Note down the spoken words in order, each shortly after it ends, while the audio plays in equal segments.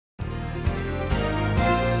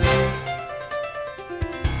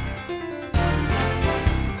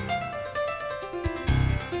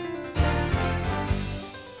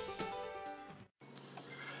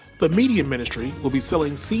The media ministry will be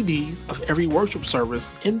selling CDs of every worship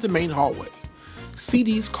service in the main hallway.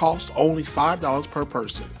 CDs cost only $5 per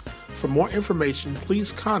person. For more information,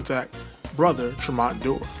 please contact Brother Tremont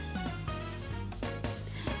Dewar.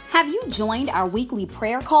 Have you joined our weekly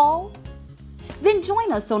prayer call? Then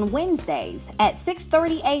join us on Wednesdays at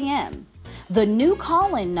 6:30 a.m. The new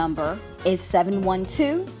call-in number is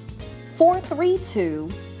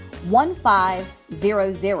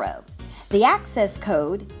 712-432-1500. The access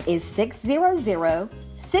code is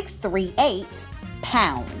 600638#.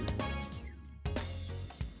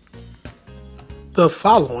 The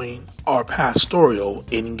following are pastoral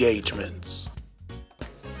engagements.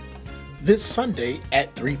 This Sunday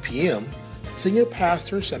at 3 p.m., Senior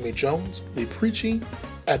Pastor Sammy Jones will be preaching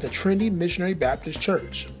at the Trinity Missionary Baptist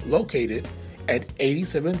Church, located at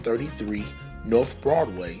 8733 North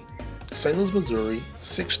Broadway, St. Louis, Missouri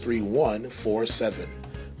 63147.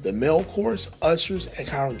 The male chorus, ushers, and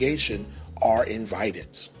congregation are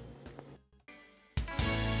invited.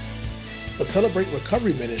 The Celebrate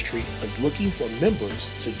Recovery Ministry is looking for members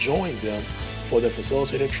to join them for their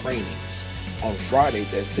facilitator trainings on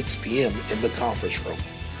Fridays at 6 p.m. in the conference room.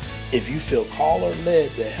 If you feel called or led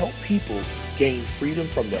to help people gain freedom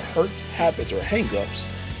from their hurts, habits, or hang-ups,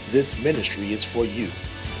 this ministry is for you.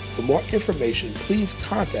 For more information, please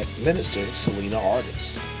contact Minister Selena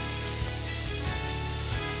Artis.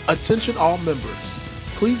 Attention all members,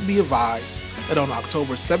 please be advised that on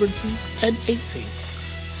October 17th and 18th,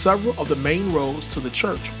 several of the main roads to the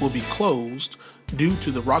church will be closed due to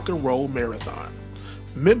the Rock and Roll Marathon.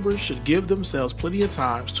 Members should give themselves plenty of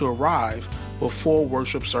time to arrive before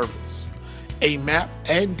worship service. A map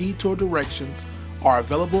and detour directions are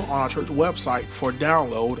available on our church website for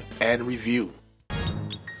download and review.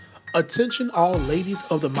 Attention all ladies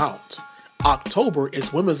of the Mount. October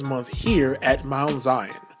is Women's Month here at Mount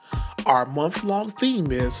Zion. Our month-long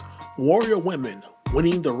theme is Warrior Women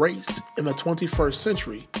Winning the Race in the 21st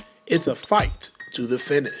Century. It's a fight to the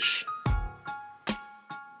finish.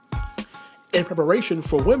 In preparation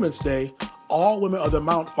for Women's Day, all women of the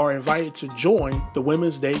Mount are invited to join the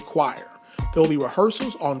Women's Day Choir. There will be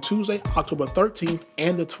rehearsals on Tuesday, October 13th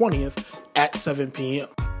and the 20th at 7 p.m.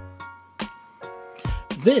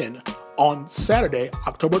 Then, on Saturday,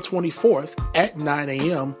 October 24th at 9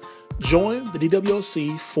 a.m., join the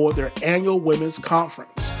DWOC for their annual Women's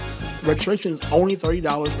Conference. The registration is only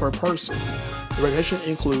 $30 per person. The registration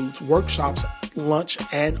includes workshops, lunch,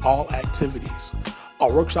 and all activities. Our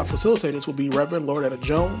workshop facilitators will be Reverend Loretta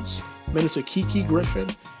Jones, Minister Kiki Griffin,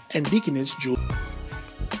 and Deaconess Julie.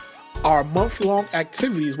 Our month-long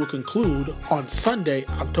activities will conclude on Sunday,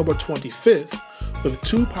 October 25th, with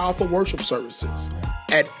 2 powerful worship services.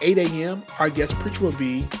 At 8 a.m., our guest preacher will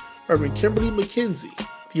be Reverend Kimberly McKenzie,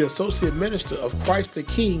 the Associate Minister of Christ the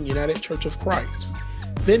King United Church of Christ.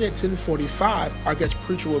 Then at 10:45, our guest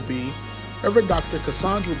preacher will be Reverend Dr.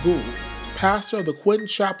 Cassandra Gould, pastor of the Quentin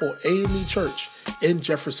Chapel AME Church in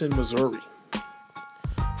Jefferson, Missouri.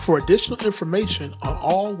 For additional information on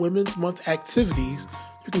all Women's Month activities,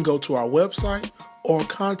 you can go to our website or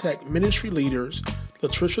contact ministry leaders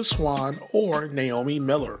Latricia Swan or Naomi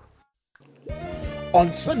Miller.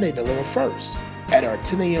 On Sunday, November 1st, at our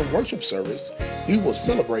 10 a.m. worship service, we will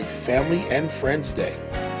celebrate Family and Friends Day.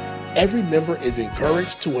 Every member is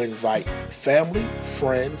encouraged to invite family,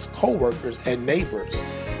 friends, co-workers, and neighbors,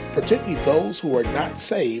 particularly those who are not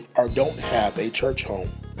saved or don't have a church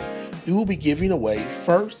home. We will be giving away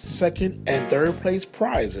first, second, and third place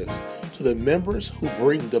prizes to the members who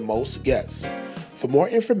bring the most guests. For more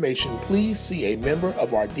information, please see a member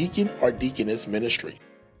of our deacon or deaconess ministry.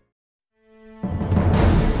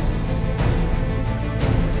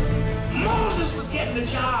 Moses was getting the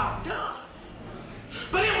job done,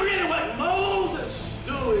 but it really wasn't Moses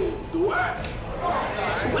doing the work,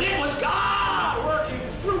 but it was God working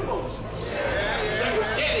through Moses that was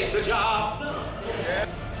getting the job done.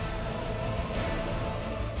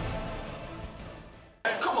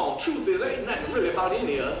 Come on, truth is, ain't nothing really about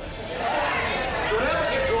any of us. Don't ever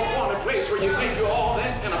get to a point, a place where you think you're all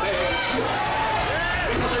that and a bag of chips.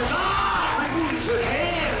 Because if God removes his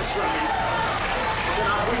hands from you, then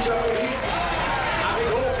I'll preach up in here. I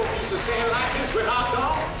think old folk used to say it like this: without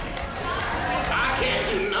God, I can't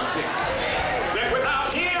do nothing. That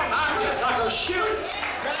without him, I'm just like a ship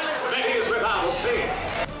that is without a sail.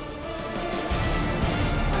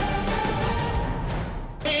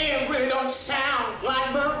 Hands really don't sound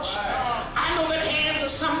like much. I know that hands are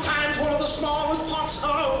sometimes one of the smallest parts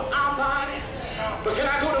of our body. But can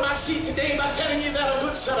I go to my seat today by telling you that a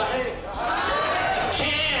good set of hands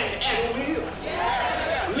can and will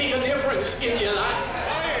make a difference in your life?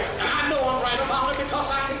 And I know I'm right about it because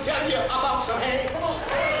I can tell you about some hands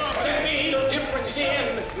that made a difference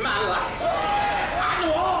in my life. I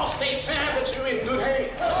know all states sound that you're in good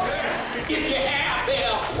hands if you have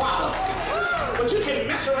their product, but you can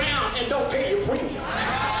mess around and don't pay your premium,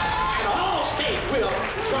 and all states will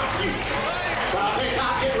drop you. But I think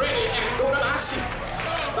I'll get ready and go to my seat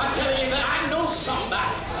by telling you that I know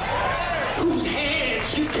somebody whose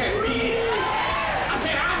hands you can be in. I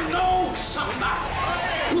said, I know somebody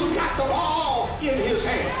who's got the ball in his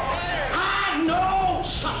hand. I know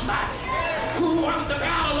somebody who won the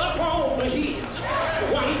battle up on the hill.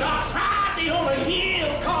 One dark Friday on a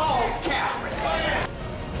hill called Calvary.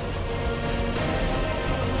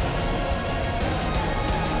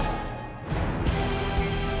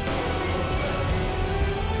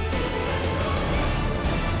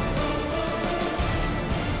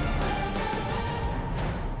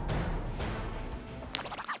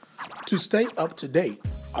 To stay up to date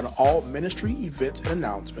on all ministry events and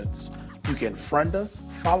announcements, you can friend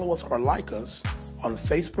us, follow us, or like us on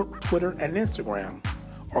Facebook, Twitter, and Instagram,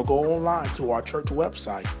 or go online to our church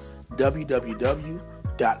website,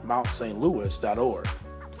 www.mountstlouis.org.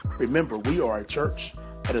 Remember, we are a church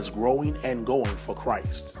that is growing and going for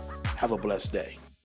Christ. Have a blessed day.